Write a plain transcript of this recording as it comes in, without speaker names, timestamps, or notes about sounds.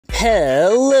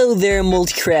Hello there,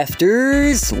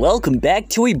 MultiCrafters! Welcome back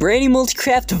to a brand new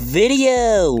MultiCraft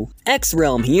video!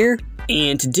 XREALM here,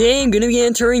 and today I'm gonna be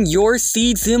entering your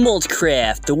seeds in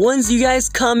MultiCraft, the ones you guys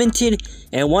commented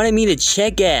and wanted me to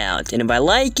check out, and if I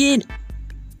like it,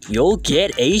 you'll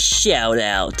get a shout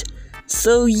out.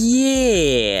 So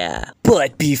yeah!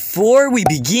 But before we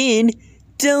begin,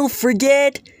 don't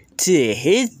forget to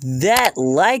hit that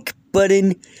like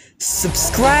button,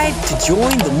 subscribe to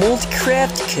join the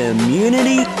MultiCraft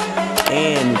community,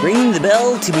 and ring the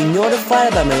bell to be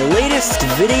notified about my latest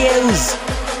videos.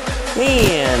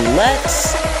 And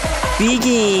let's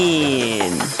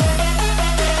begin.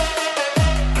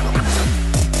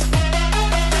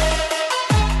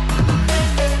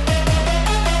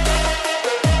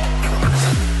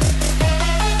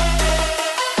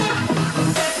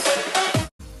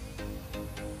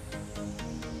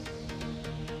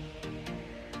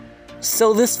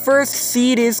 So this first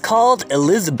seed is called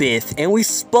Elizabeth, and we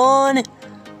spawn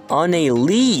on a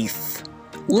leaf.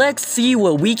 Let's see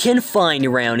what we can find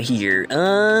around here.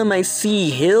 I see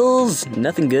hills,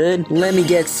 nothing good. Let me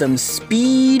get some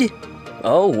speed.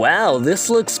 Oh wow,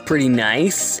 this looks pretty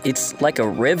nice. It's like a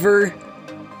river.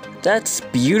 That's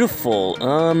beautiful.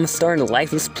 Starting to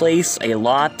like this place a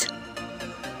lot.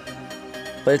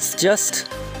 But it's just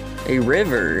a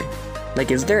river.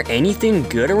 Like, is there anything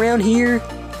good around here?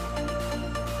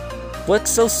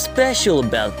 What's so special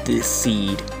about this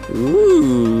seed?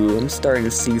 Ooh, I'm starting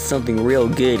to see something real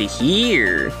good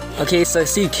here. Okay, so I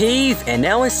see a cave, and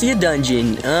now I see a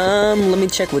dungeon. Let me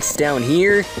check what's down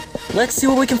here. Let's see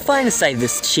what we can find inside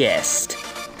this chest.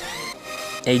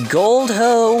 A gold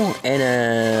hoe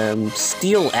and a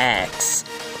steel axe.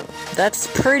 That's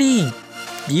pretty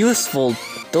useful.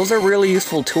 Those are really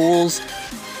useful tools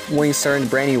when you start in a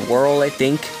brand new world, I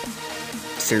think.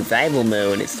 Survival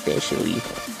mode, especially.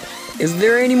 Is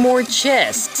there any more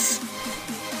chests?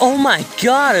 Oh my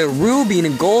god, a ruby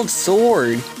and a gold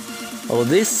sword. Oh,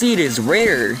 this seed is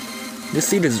rare. This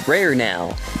seed is rare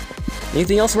now.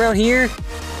 Anything else around here?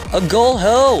 A gold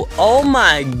hoe. Oh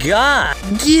my god.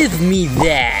 Give me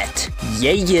that.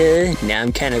 Yeah. Now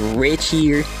I'm kind of rich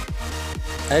here.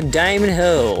 A diamond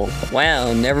hoe.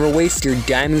 Wow, never waste your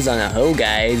diamonds on a hoe,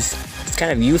 guys. It's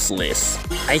kind of useless.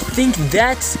 I think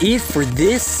that's it for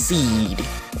this seed.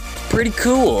 Pretty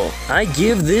cool. I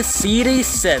give this seed a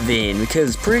 7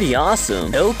 because it's pretty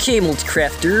awesome. Okay,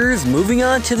 MultiCrafters, moving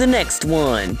on to the next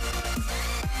one.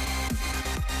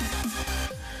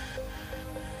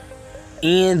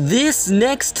 And this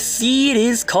next seed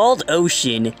is called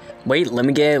Ocean. Wait, let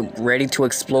me get ready to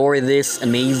explore this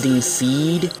amazing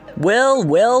seed.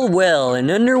 Well, an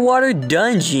underwater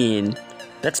dungeon.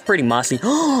 That's pretty mossy.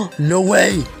 Oh, no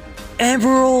way!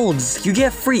 Emeralds! You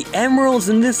get free emeralds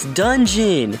in this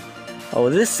dungeon. Oh,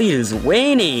 this seed is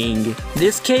winning!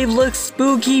 This cave looks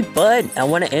spooky, but I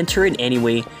want to enter it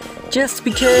anyway, just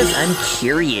because I'm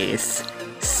curious.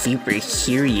 Super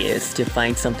curious to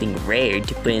find something rare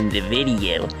to put in the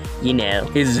video, you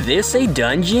know. Is this a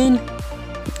dungeon?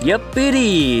 Yep, it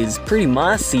is! Pretty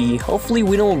mossy. Hopefully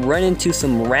we don't run into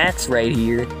some rats right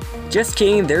here. Just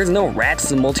kidding, there's no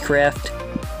rats in MultiCraft.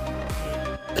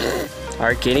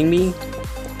 Are you kidding me?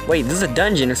 Wait, this is a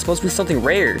dungeon, it's supposed to be something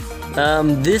rare.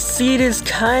 This seed is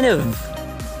kind of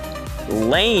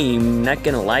lame, not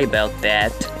gonna lie about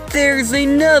that. There's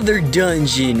another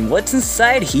dungeon! What's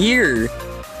inside here?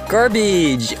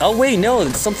 Garbage! Oh wait, no,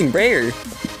 it's something rare.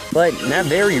 But not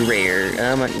very rare.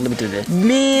 Let me do this.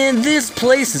 Man, this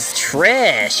place is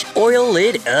trash! Oil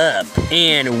it up!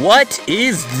 And what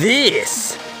is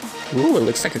this? Ooh, it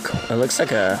looks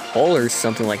like a hole or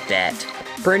something like that.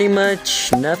 Pretty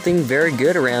much nothing very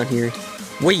good around here.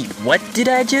 Wait, what did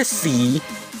I just see?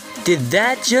 Did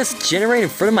that just generate in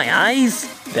front of my eyes?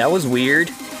 That was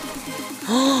weird.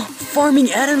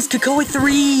 Farming Adam's Cocoa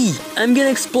 3! I'm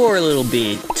gonna explore a little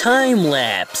bit. Time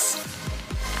lapse.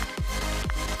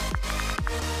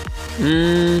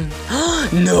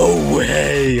 No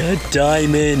way! A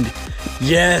diamond!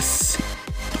 Yes!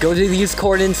 Go to these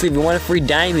coordinates if you want a free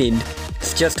diamond.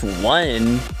 It's just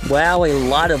one. Wow, a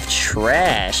lot of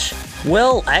trash.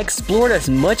 Well, I explored as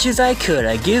much as I could.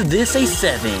 I give this a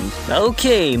 7.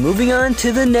 Okay, moving on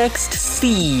to the next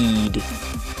seed.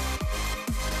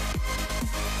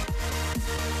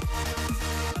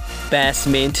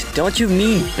 Basement. Don't you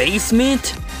mean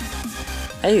basement?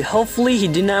 Hey, hopefully he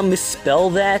did not misspell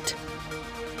that.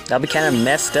 That'll be kind of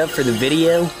messed up for the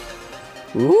video.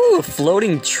 Ooh, a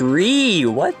floating tree.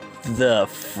 What the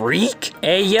freak?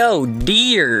 Hey, yo,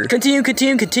 deer.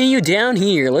 Continue down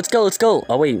here. Let's go.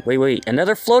 Oh, wait.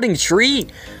 Another floating tree?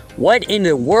 What in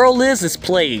the world is this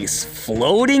place?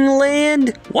 Floating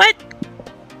land? What?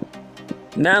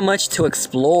 Not much to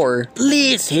explore.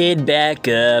 Let's head back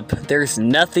up. There's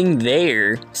nothing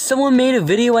there. Someone made a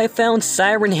video I found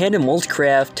Siren Head in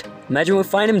Multicraft. Imagine we'll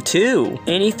find him too.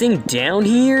 Anything down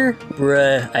here?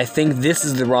 Bruh, I think this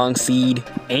is the wrong seed.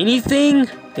 Anything?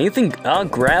 Anything? Oh,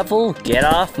 gravel? Get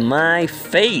off my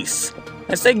face.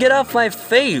 I said get off my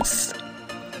face.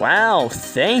 Wow,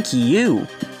 thank you.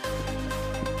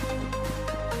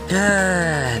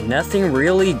 Nothing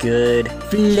really good.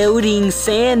 Floating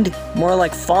sand? More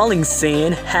like falling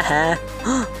sand, haha.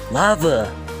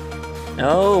 Lava.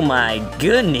 Oh my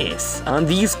goodness. On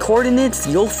these coordinates,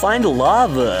 you'll find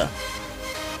lava.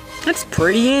 That's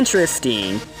pretty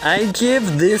interesting. I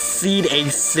give this seed a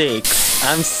 6.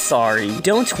 I'm sorry.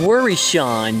 Don't worry,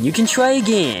 Sean. You can try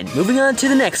again. Moving on to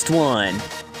the next one.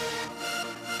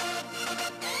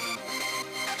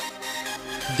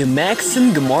 The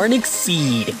MAKSIM GAMARNIK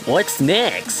Seed. What's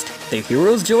next? The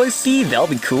Hero's Joy Seed? That'll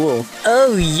be cool.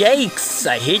 Oh, yikes!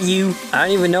 I hit you. I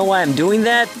don't even know why I'm doing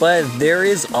that, but there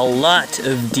is a lot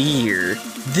of deer.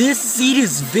 This seed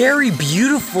is very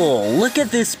beautiful. Look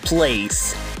at this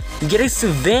place. You get a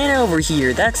savanna over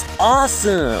here. That's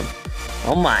awesome.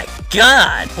 Oh my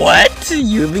god. What?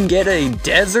 You even get a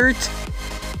desert?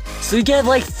 So you get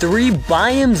like 3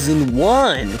 biomes in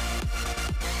one.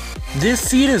 This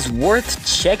seed is worth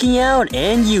checking out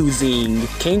and using.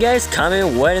 Can you guys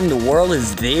comment what in the world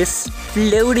is this?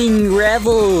 Floating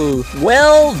gravel.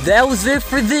 Well, that was it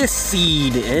for this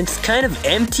seed. And it's kind of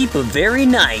empty but very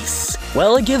nice.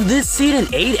 Well, I give this seed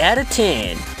an 8 out of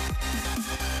 10.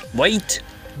 Wait,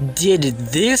 did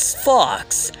this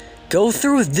fox go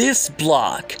through this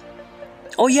block?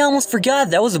 Oh yeah, I almost forgot,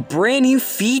 that was a brand new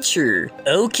feature.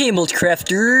 Okay,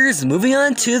 Multicrafters, moving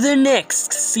on to the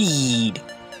next seed.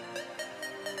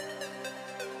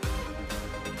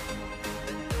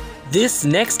 This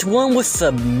next one was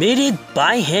submitted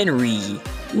by Henry.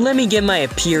 Let me get my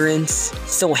appearance.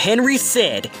 So Henry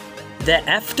said that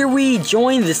after we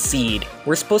join the seed,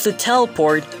 we're supposed to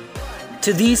teleport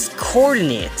to these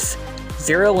coordinates.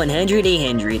 0, 100,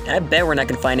 800. I bet we're not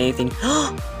gonna find anything.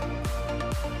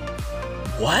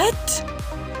 What?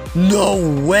 No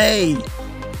way!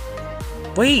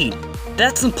 Wait,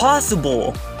 that's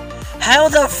impossible. How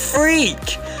the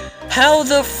freak? How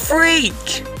the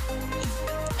freak?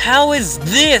 How is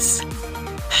this?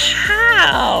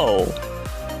 How?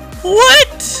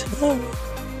 What?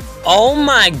 Oh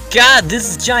my god, this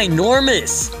is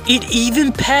ginormous. It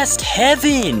even passed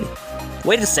heaven.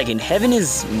 Wait a second, heaven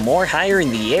is more higher in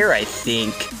the air, I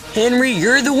think. Henry,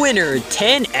 you're the winner,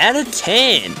 10 out of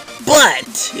 10.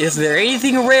 But, is there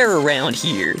anything rare around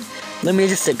here? Let me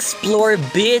just explore a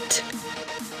bit.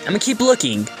 I'm gonna keep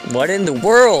looking. What in the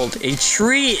world? A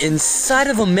tree inside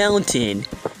of a mountain.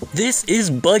 This is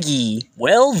buggy.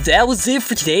 Well, that was it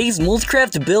for today's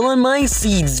MultiCraft Build and Mine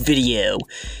Seeds video.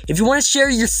 If you want to share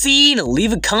your seed,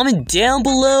 leave a comment down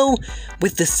below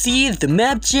with the seed, the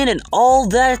map gen, and all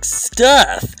that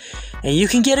stuff. And you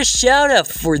can get a shout out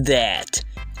for that.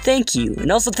 Thank you.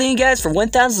 And also thank you guys for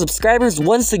 1,000 subscribers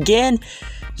once again.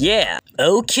 Yeah.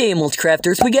 Okay,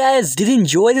 Multicrafters, if you guys did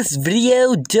enjoy this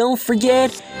video, don't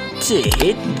forget to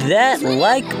hit that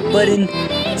like button,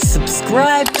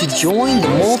 subscribe to join the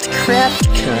Multicraft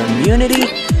community,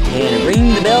 and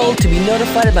ring the bell to be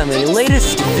notified about my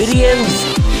latest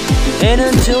videos. And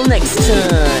until next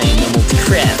time,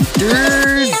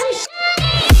 Multicrafters!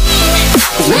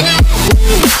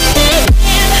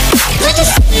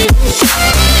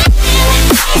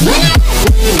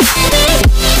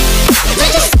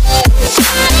 Let's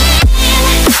go.